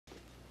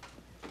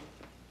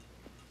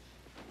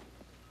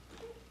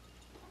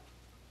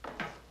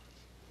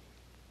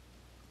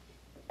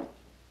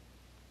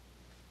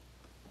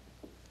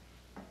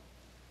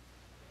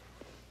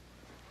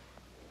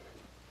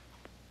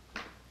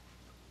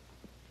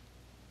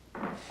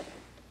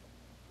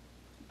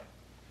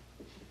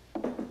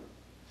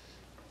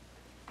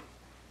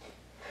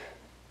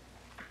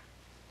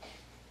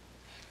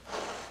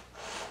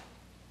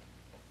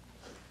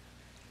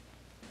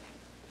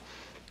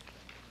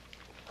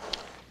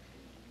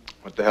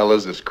What the hell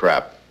is this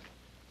crap?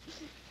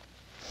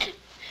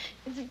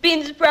 It's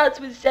bean sprouts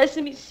with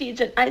sesame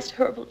seeds and iced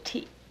herbal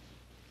tea.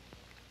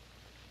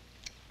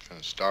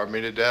 Gonna starve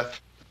me to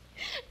death?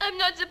 I'm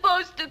not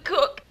supposed to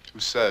cook. Who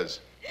says?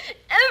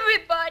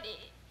 Everybody.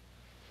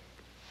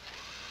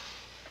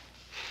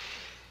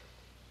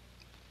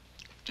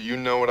 Do you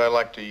know what I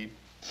like to eat?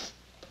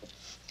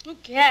 Who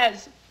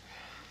cares?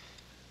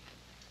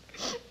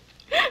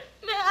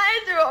 My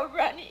eyes are all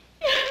runny.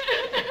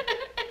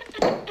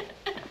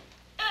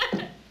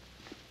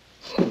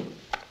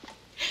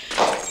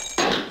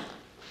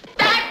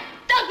 That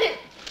does it!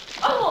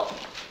 Oh!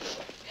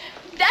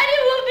 Daddy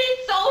will be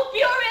so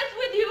furious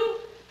with you!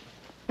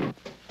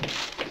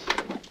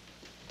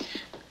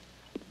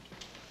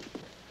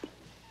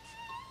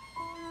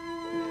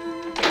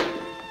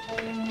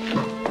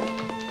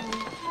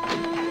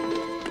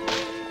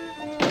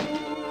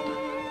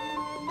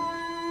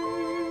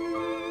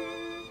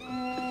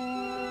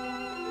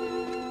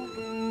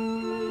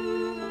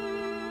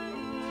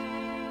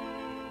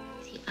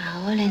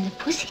 And the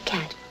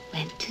pussycat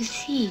went to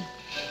sea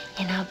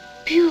in a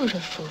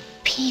beautiful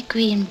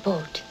pea-green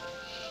boat.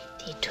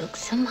 They took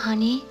some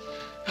honey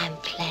and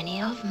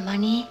plenty of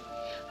money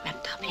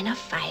wrapped up in a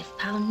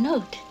 5-pound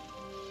note.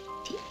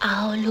 The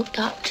owl looked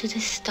up to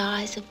the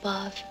stars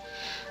above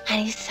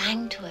and he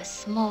sang to a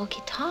small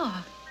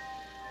guitar.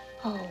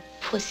 Oh,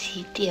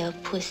 pussy, dear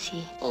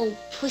pussy. Oh,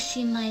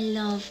 pussy, my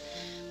love.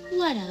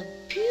 What a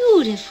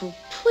beautiful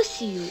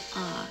pussy you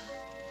are.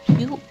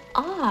 You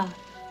are.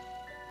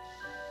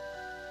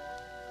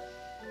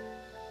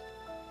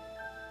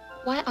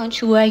 Why aren't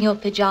you wearing your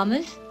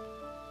pajamas?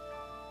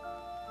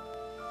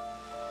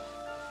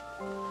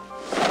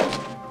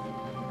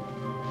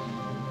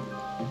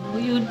 No,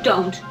 you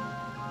don't.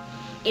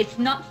 It's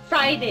not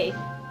Friday.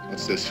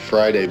 What's this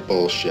Friday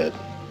bullshit?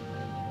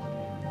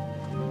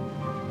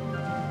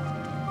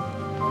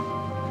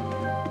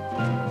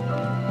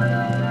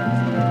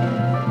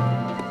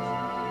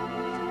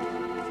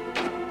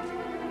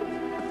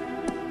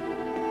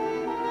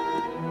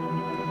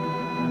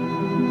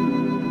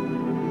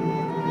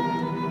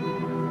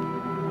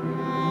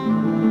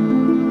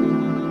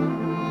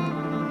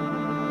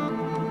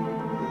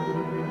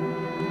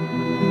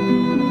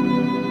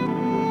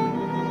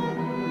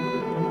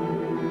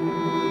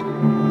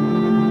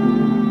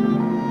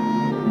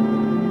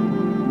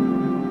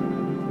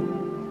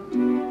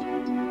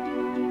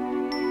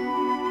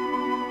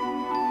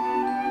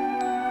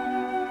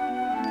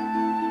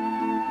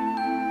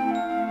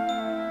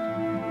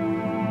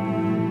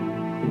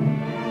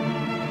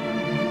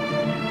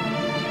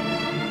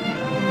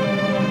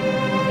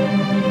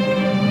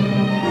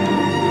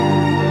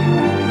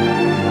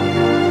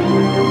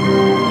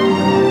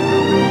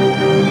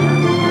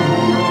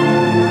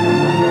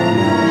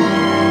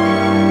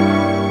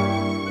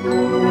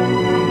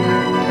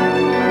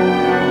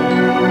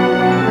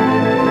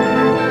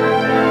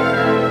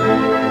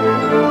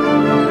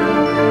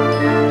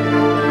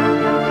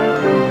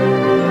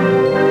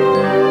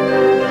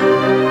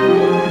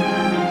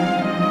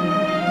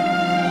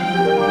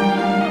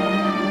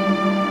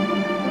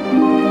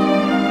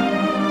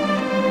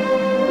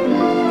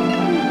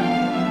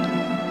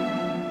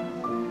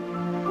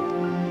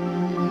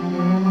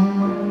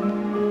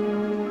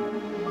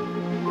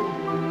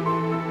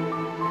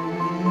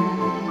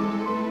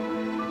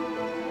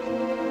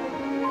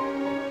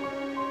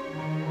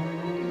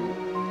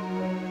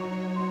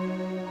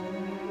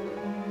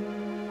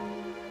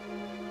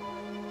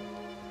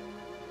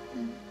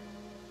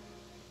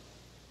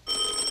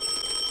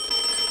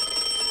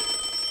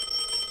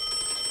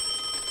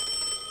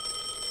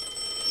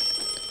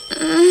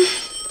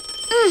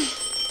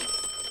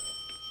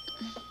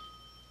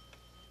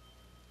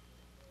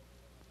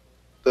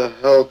 The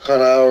hell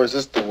kind of hour is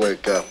this to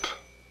wake up?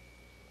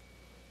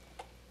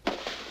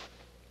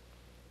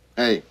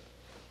 Hey.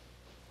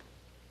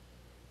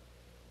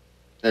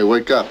 Hey,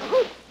 wake up. Do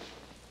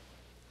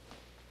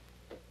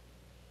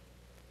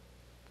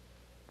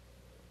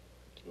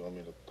you want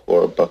me to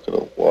pour a bucket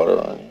of water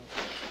on you?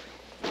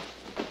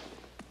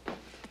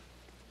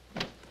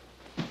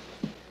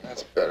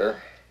 That's better.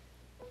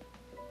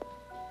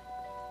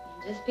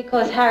 Just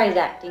because Harry's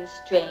acting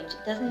strange,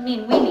 it doesn't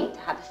mean we need to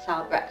have a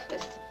sour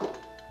breakfast.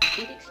 If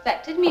you'd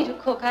expected me to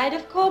cook, I'd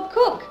have called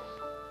cook.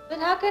 But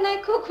how can I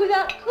cook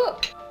without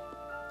cook?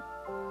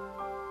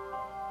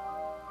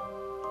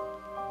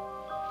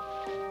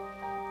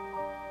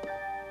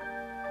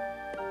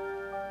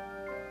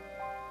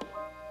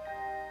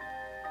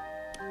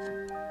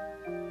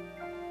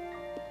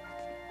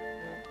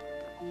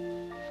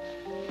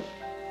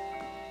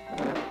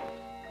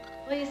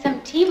 Will you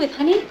some tea with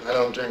honey? I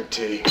don't drink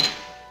tea.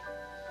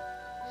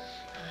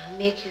 I'll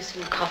make you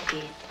some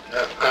coffee.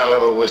 I'll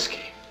have a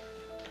whiskey.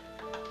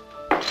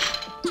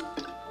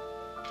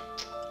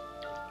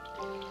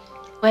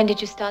 When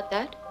did you start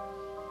that?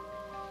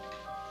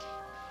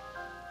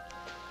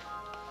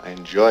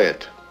 enjoy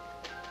it.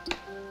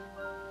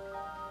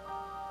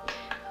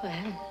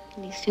 Well,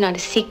 at least you're not a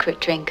secret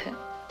drinker.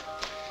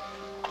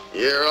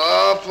 You're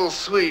awful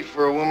sweet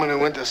for a woman who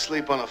went to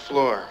sleep on the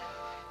floor.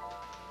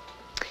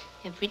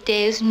 Every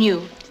day is new.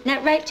 Isn't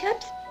that right,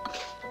 Chubbs?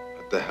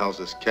 What the hell's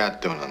this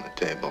cat doing on the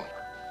table?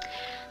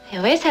 I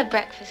always have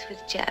breakfast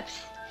with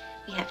Chubbs.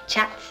 We have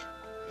chats.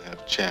 We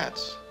have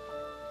chats.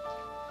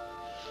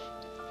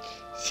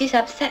 She's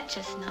upset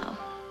just now.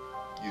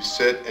 You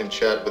sit and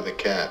chat with the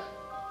cat.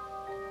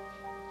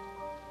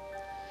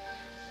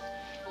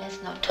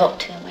 Let's not talk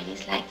to him when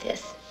he's like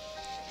this.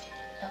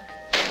 Look.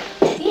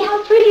 See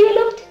how pretty you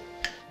looked?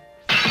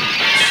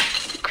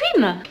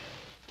 Creamer.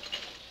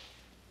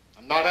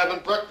 I'm not having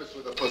breakfast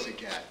with a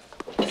pussycat.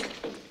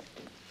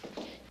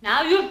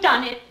 Now you've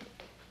done it.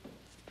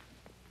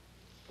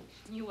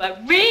 You are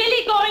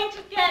really going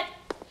to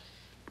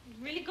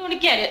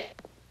get it.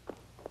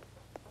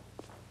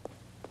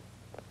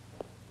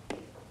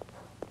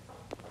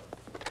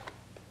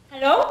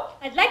 Hello?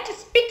 I'd like to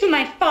speak to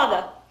my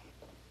father.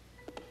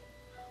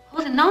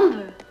 Oh, the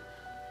number.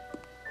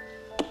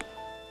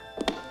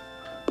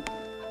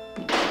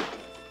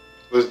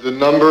 Was the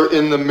number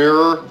in the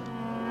mirror?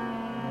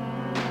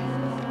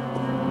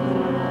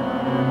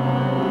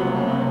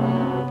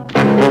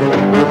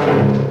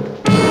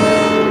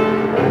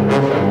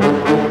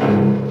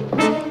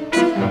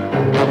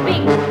 You're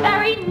being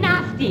very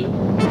nasty.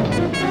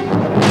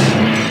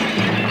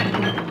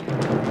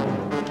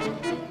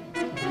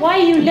 Why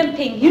are you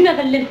limping? You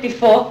never limped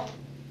before.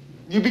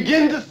 You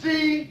begin to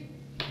see?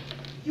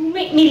 You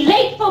make me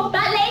late for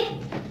ballet.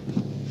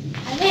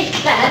 Ballet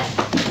class.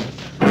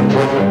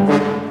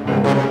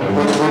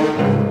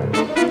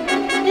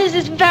 This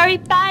is very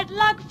bad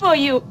luck for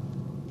you.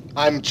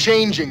 I'm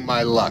changing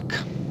my luck.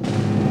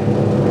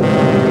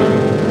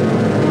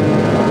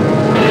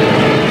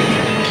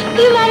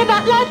 You lied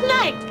about last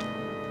night.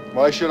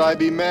 Why should I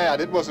be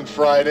mad? It wasn't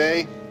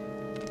Friday.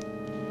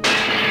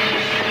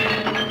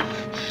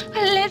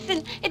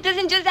 Listen, it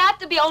doesn't just have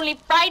to be only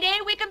Friday.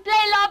 We can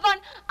play love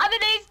on other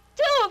days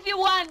too if you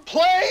want.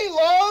 Play,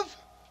 love?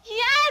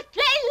 Yes,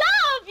 play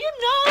love, you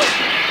know.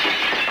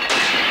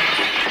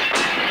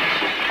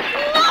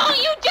 No,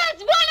 you just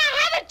want to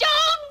have it your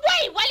own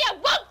way. Well, you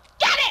won't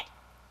get it.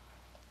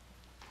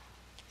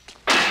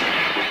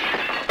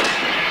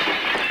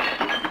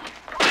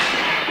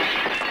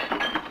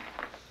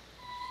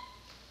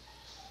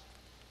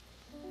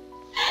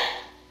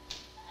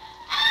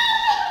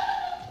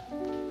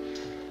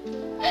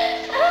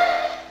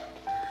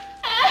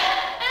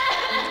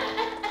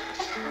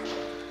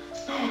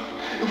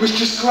 It was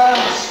just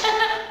glass.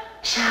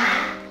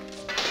 Sarah.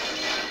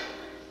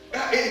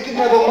 It didn't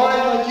have a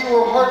mind like you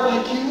or a heart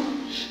like you.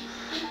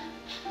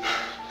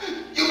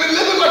 You've been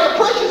living like a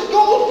precious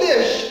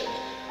goldfish.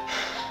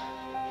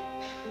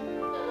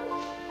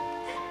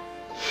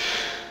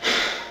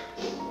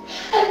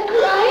 I'm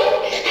crying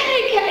and I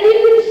can't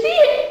even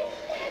see it.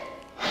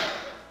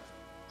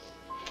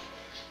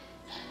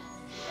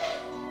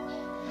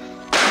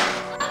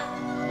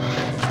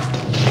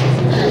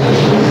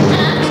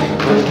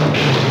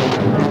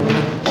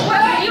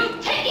 Where are you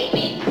taking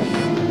me?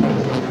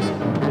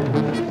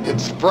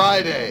 It's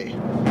Friday.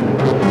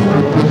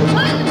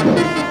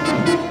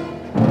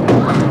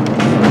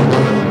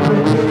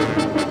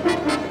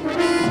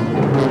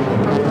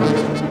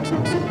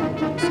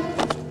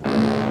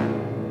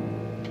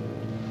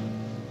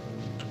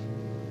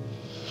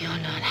 You're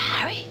not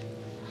Harry.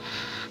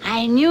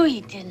 I knew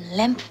he didn't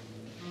limp.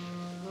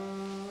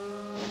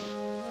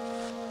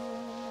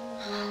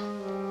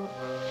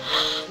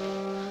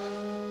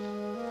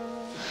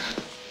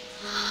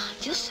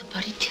 You're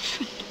somebody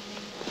different.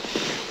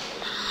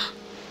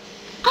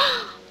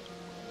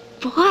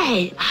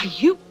 Boy, are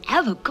you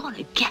ever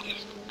gonna get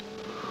it?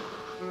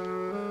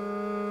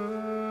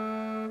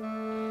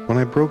 When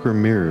I broke her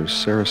mirrors,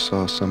 Sarah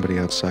saw somebody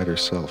outside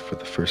herself for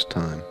the first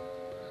time.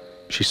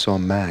 She saw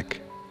Mac,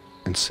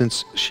 and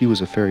since she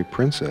was a fairy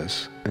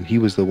princess, and he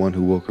was the one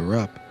who woke her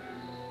up,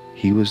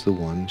 he was the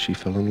one she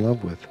fell in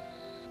love with.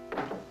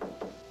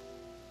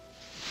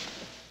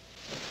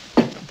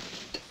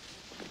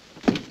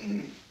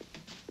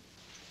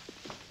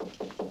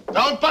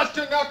 Don't bust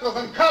your knuckles,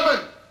 I'm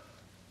coming!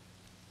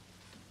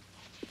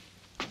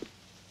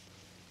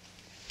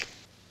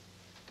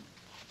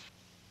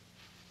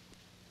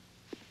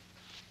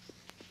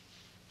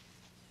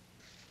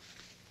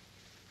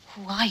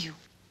 Who are you?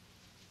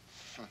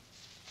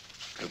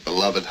 Your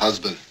beloved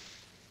husband.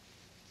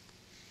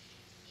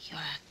 You're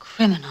a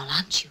criminal,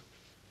 aren't you?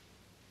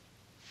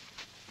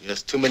 You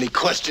ask too many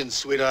questions,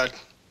 sweetheart.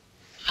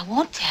 I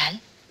won't tell.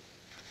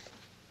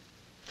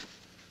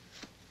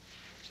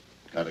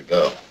 Gotta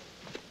go.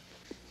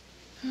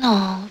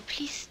 No,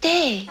 please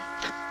stay. You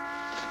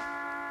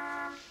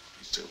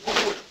say one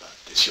word about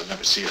this, you'll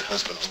never see your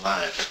husband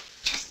alive.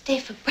 Just stay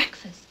for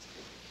breakfast.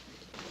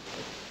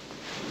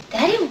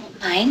 Daddy won't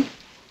mind.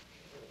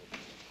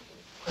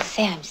 We'll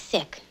say I'm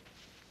sick.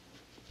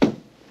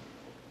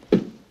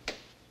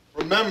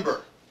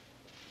 Remember,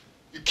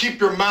 you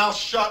keep your mouth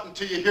shut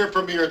until you hear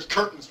from me or it's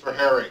curtains for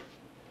Harry.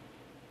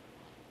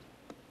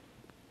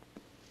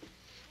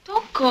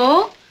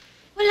 Uncle.